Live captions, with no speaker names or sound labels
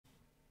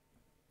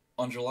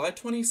On July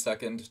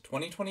 22nd,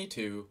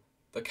 2022,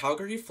 the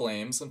Calgary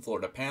Flames and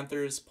Florida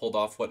Panthers pulled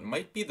off what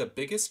might be the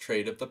biggest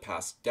trade of the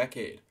past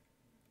decade.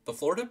 The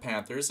Florida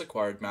Panthers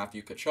acquired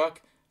Matthew Tkachuk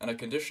and a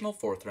conditional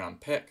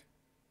fourth-round pick.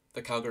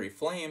 The Calgary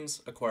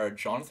Flames acquired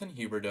Jonathan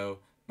Huberdeau,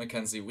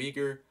 MacKenzie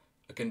Weegar,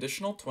 a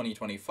conditional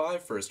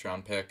 2025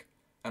 first-round pick,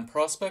 and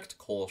prospect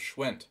Cole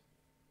Schwindt.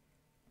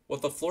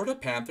 What the Florida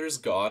Panthers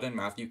got in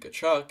Matthew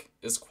Tkachuk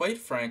is quite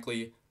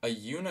frankly a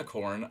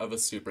unicorn of a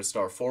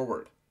superstar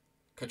forward.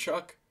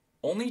 Tkachuk,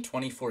 only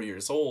 24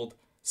 years old,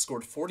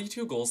 scored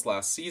 42 goals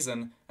last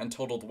season and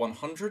totaled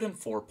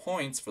 104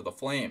 points for the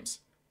Flames.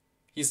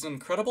 He's an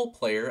incredible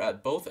player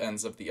at both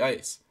ends of the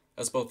ice,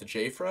 as both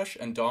JFresh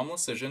and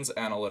Domlecision's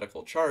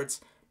analytical charts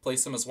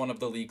place him as one of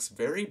the league's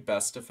very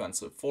best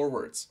defensive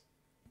forwards.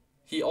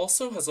 He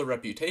also has a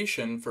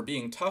reputation for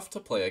being tough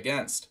to play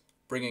against,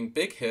 bringing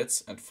big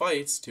hits and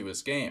fights to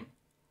his game.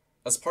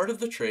 As part of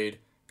the trade,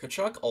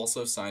 Tkachuk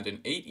also signed an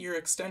 8-year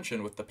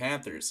extension with the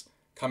Panthers,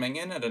 coming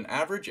in at an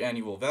average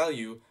annual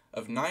value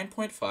of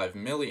 $9.5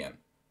 million.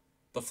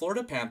 The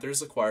Florida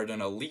Panthers acquired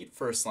an elite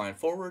first-line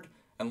forward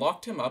and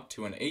locked him up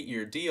to an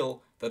 8-year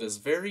deal that is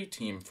very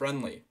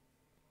team-friendly.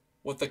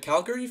 What the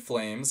Calgary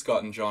Flames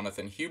got in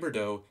Jonathan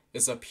Huberdeau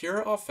is a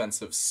pure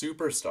offensive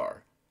superstar.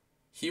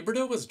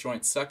 Huberdeau was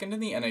joint second in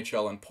the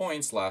NHL in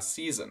points last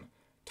season,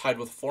 tied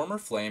with former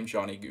Flame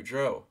Johnny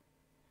Gaudreau.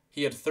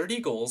 He had 30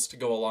 goals to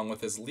go along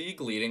with his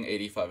league-leading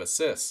 85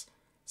 assists,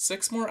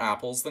 6 more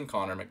apples than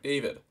Connor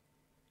McDavid.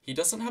 He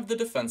doesn't have the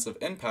defensive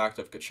impact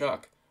of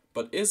Tkachuk,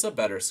 but is a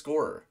better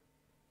scorer.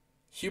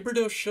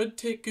 Huberdeau should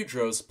take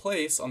Gaudreau's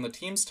place on the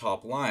team's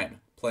top line,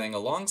 playing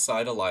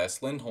alongside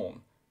Elias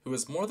Lindholm, who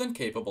is more than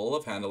capable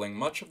of handling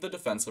much of the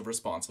defensive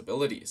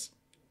responsibilities.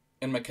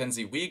 In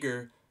MacKenzie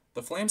Weegar,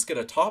 the Flames get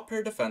a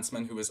top-pair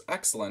defenseman who is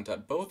excellent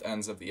at both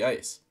ends of the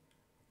ice.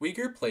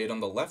 Weegar played on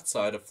the left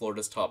side of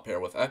Florida's top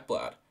pair with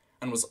Ekblad,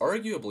 and was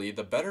arguably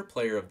the better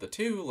player of the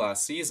two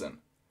last season.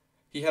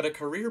 He had a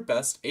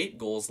career-best 8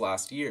 goals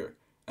last year,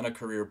 and a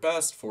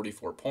career-best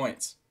 44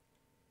 points.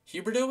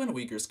 Huberdeau and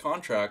Weegar's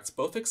contracts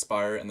both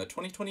expire in the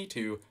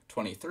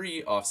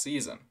 2022-23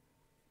 off-season.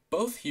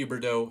 Both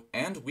Huberdeau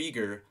and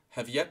Weegar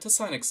have yet to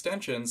sign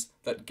extensions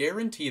that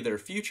guarantee their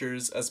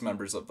futures as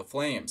members of the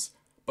Flames,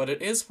 but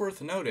it is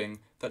worth noting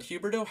that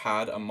Huberdeau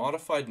had a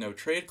modified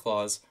no-trade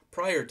clause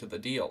prior to the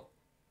deal.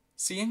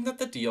 Seeing that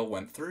the deal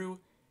went through,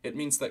 it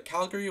means that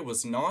Calgary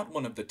was not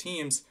one of the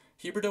teams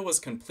Huberdeau was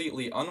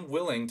completely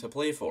unwilling to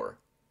play for.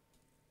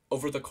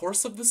 Over the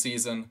course of the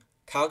season,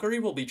 Calgary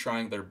will be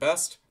trying their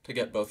best to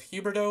get both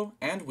Huberdeau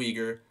and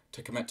Weegar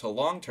to commit to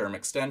long-term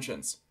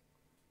extensions.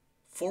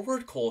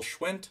 Forward Cole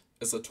Schwindt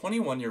is a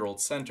 21-year-old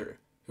center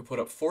who put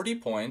up 40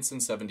 points in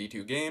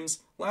 72 games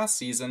last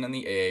season in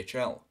the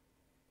AHL.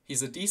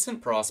 He's a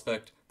decent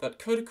prospect that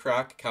could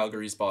crack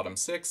Calgary's bottom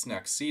 6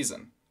 next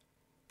season.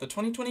 The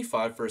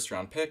 2025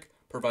 first-round pick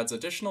provides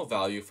additional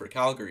value for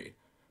Calgary,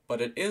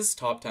 but it is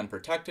top 10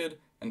 protected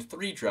and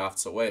 3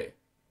 drafts away.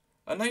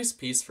 A nice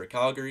piece for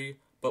Calgary,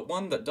 but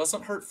one that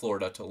doesn't hurt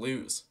Florida to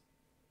lose.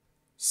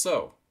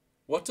 So,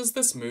 what does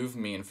this move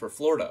mean for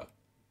Florida?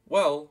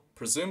 Well,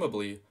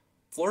 presumably,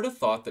 Florida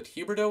thought that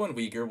Huberdeau and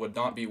Weegar would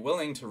not be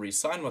willing to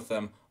re-sign with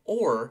them,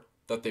 or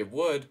that they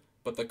would,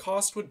 but the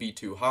cost would be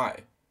too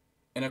high.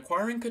 In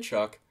acquiring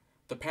Tkachuk,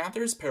 the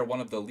Panthers pair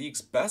one of the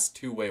league's best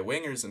two-way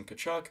wingers in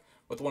Tkachuk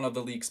with one of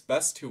the league's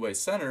best two-way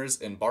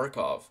centers in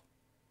Barkov.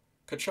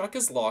 Tkachuk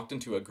is locked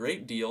into a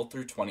great deal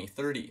through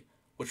 2030,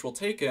 which will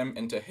take him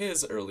into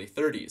his early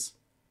 30s.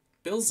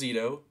 Bill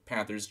Zito,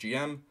 Panthers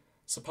GM,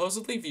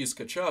 supposedly views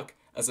Tkachuk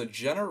as a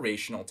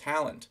generational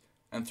talent,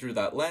 and through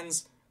that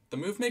lens, the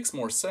move makes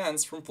more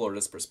sense from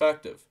Florida's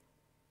perspective.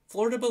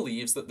 Florida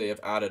believes that they have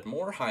added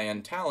more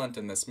high-end talent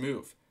in this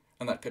move,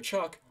 and that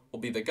Tkachuk will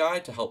be the guy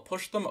to help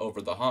push them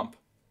over the hump.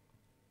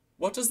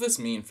 What does this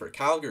mean for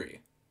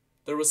Calgary?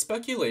 There was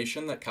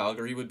speculation that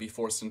Calgary would be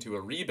forced into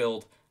a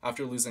rebuild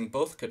after losing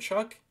both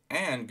Tkachuk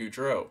and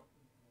Gaudreau.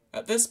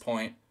 At this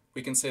point,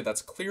 we can say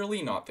that's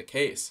clearly not the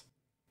case.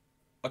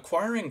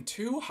 Acquiring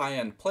 2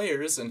 high-end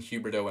players in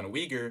Huberdeau and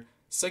Weegar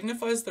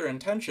signifies their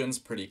intentions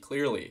pretty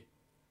clearly.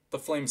 The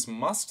Flames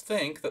must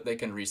think that they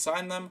can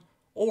re-sign them,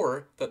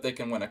 or that they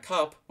can win a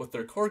cup with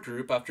their core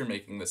group after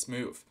making this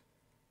move.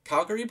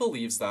 Calgary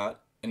believes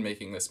that, in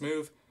making this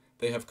move,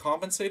 they have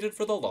compensated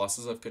for the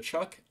losses of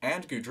Tkachuk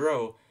and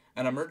Gaudreau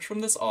and emerged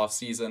from this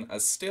offseason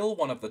as still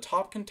one of the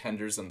top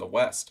contenders in the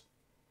West.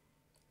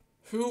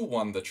 Who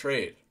won the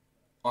trade?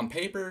 On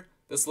paper,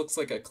 this looks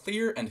like a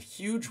clear and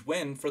huge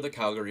win for the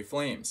Calgary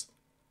Flames.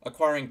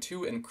 Acquiring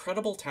 2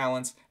 incredible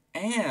talents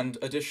and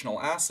additional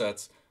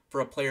assets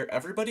for a player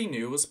everybody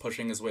knew was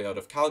pushing his way out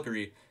of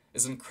Calgary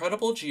is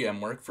incredible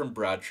GM work from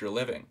Brad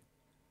Treliving.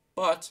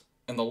 But,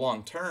 in the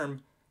long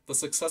term, the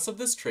success of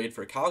this trade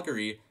for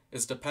Calgary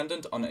is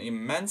dependent on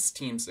immense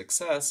team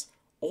success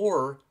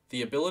or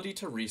the ability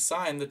to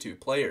re-sign the 2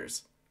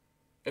 players.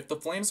 If the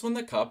Flames win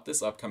the Cup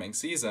this upcoming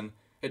season,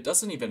 it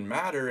doesn't even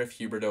matter if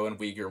Huberdeau and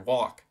Weegar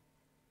walk.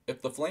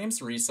 If the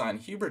Flames re-sign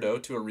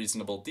Huberdeau to a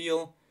reasonable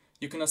deal,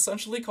 you can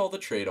essentially call the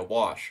trade a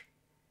wash.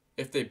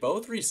 If they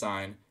both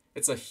resign,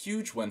 it's a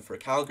huge win for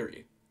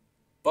Calgary.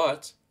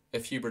 But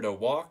if Huberdeau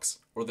walks,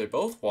 or they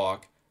both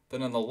walk,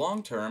 then in the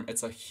long term,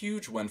 it's a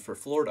huge win for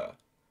Florida.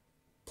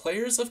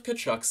 Players of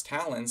Tkachuk's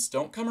talents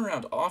don't come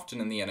around often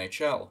in the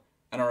NHL,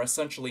 and are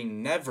essentially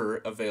never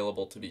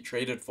available to be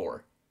traded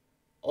for.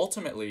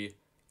 Ultimately,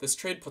 this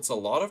trade puts a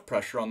lot of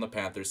pressure on the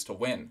Panthers to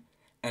win,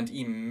 and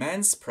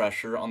immense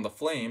pressure on the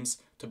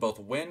Flames to both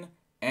win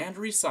and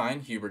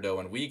re-sign Huberdeau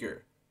and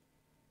Weegar.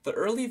 The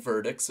early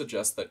verdict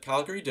suggests that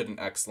Calgary did an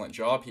excellent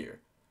job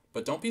here,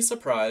 but don't be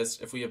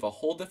surprised if we have a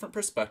whole different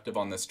perspective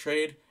on this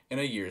trade in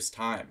a year's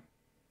time.